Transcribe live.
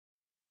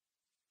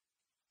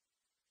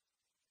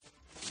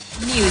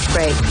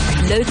Newsbreak,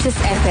 Lotus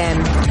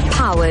FM,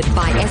 powered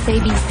by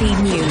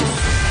SABC News.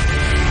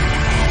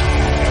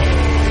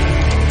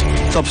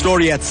 Top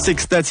story at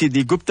 6:30.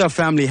 The Gupta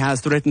family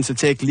has threatened to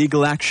take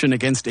legal action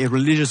against a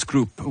religious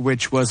group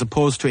which was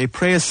opposed to a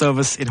prayer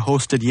service it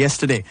hosted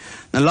yesterday.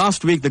 Now,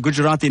 last week, the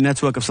Gujarati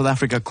Network of South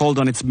Africa called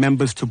on its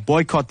members to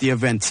boycott the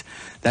event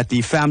that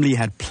the family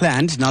had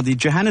planned. Now, the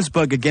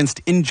Johannesburg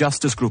Against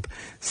Injustice group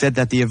said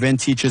that the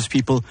event teaches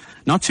people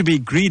not to be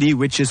greedy,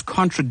 which is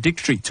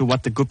contradictory to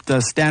what the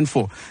Guptas stand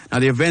for. Now,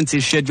 the event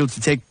is scheduled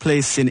to take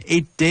place in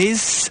 8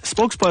 days.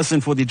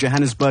 Spokesperson for the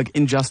Johannesburg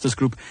Injustice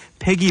group,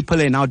 Peggy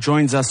Pillay, now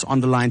joins us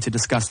on the line to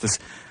discuss this.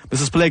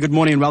 Mrs. Pillay, good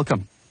morning and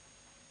welcome.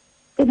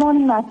 Good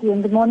morning, Matthew,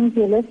 and good morning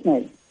to your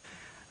listeners.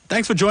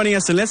 Thanks for joining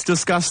us, and let's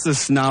discuss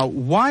this now.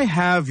 Why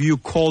have you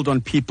called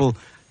on people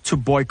to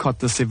boycott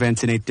this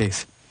event in 8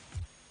 days?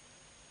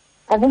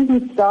 I think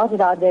we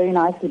started out very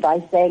nicely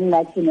by saying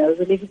that,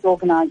 religious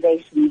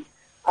organizations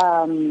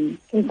can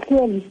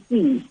clearly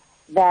see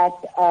that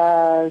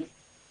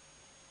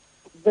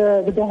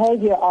the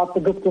behavior of the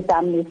Gupta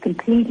family is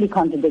completely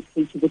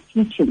contradictory to the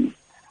teachings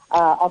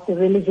of the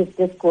religious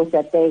discourse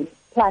that they've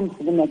planned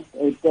for the next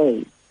 8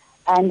 days.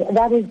 And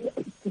that is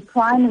the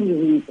primary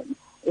reason,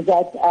 is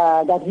that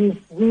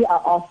we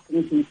are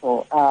asking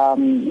people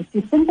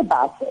to think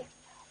about this,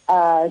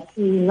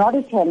 to not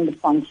attend the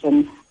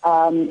function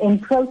in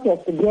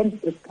protest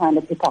against this kind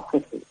of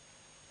hypocrisy.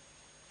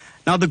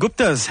 Now, the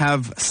Guptas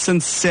have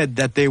since said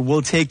that they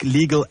will take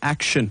legal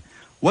action.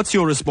 What's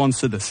your response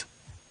to this?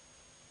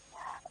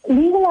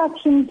 Legal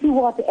action to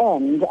what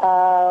end?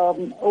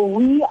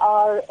 We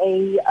are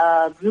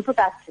a group of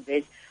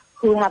activists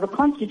who have a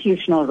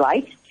constitutional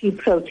right to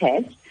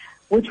protest,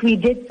 which we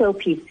did so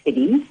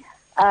peacefully.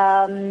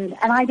 And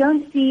I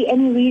don't see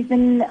any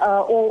reason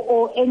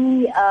or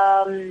any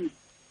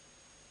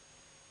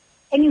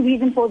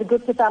reason for the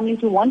Gupta family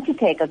to want to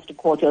take us to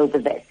court over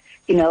this,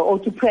 or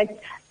to press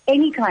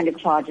any kind of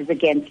charges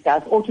against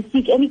us or to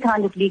seek any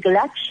kind of legal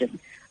action.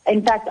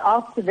 In fact,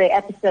 after the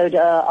episode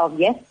of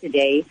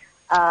yesterday,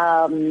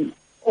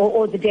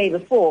 or the day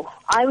before,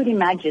 I would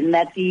imagine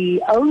that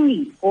the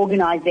only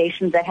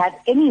organizations that have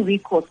any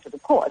recourse to the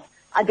court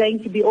are going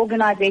to be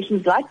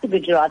organizations like the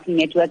Gujarati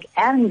Network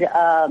and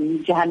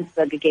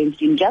Johannesburg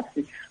Against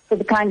Injustice for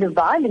the kind of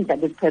violence that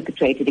was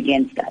perpetrated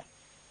against us.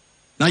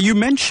 Now, you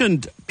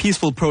mentioned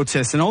peaceful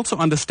protests and also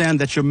understand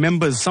that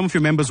some of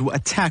your members were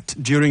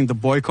attacked during the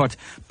boycott,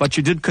 but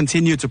you did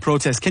continue to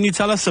protest. Can you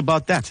tell us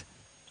about that?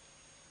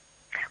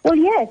 Well,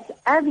 yes,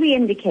 as we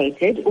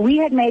indicated, we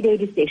had made a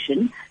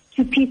decision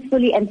to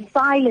peacefully and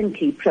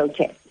silently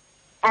protest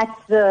at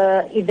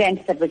the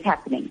event that was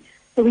happening.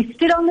 So we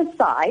stood on the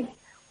side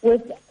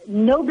with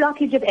no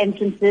blockage of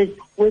entrances,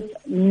 with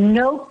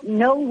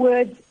no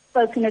words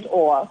spoken at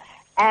all,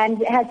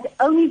 and had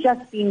only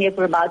just been there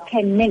for about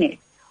 10 minutes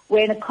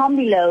when a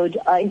combi load,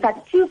 in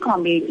fact 2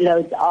 combi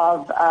loads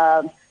of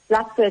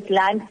Black First,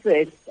 Land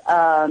First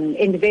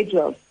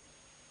individuals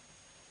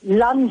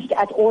lunged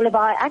at all of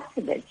our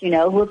activists, who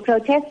were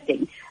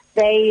protesting.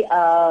 They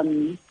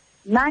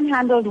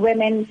manhandled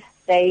women.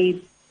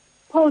 They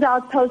pulled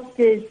out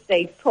posters.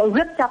 They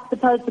ripped up the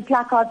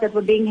placards that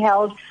were being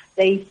held.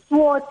 They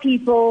swore at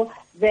people.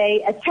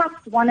 They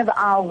attacked one of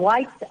our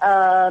white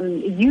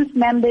youth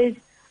members.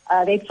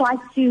 They tried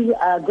to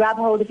grab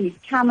hold of his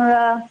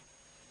camera.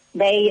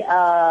 They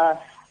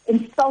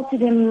insulted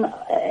him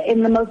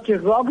in the most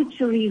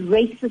derogatory,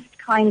 racist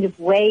kind of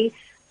way.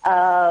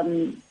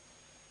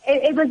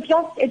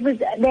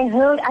 They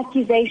hurled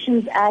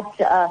accusations at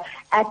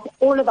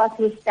all of us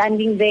who were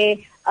standing there.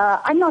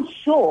 I'm not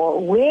sure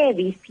where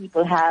these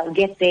people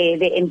get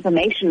their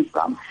information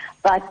from,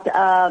 but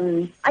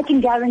I can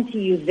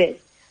guarantee you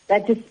this,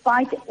 that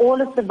despite all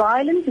of the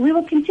violence, we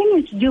will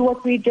continue to do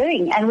what we're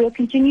doing, and we'll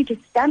continue to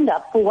stand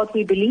up for what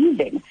we believe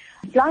in.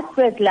 Black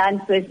First,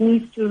 Land First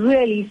needs to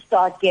really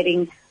start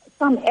getting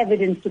some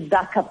evidence to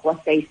back up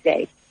what they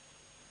say.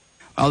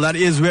 Well, that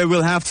is where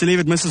we'll have to leave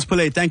it. Mrs.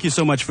 Pillay, thank you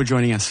so much for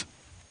joining us.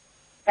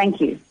 Thank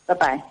you.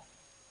 Bye-bye.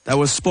 That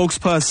was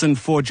spokesperson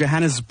for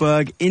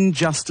Johannesburg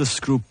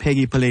Injustice Group,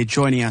 Peggy Pillay,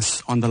 joining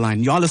us on the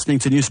line. You're listening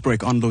to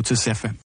Newsbreak on Lotus FM.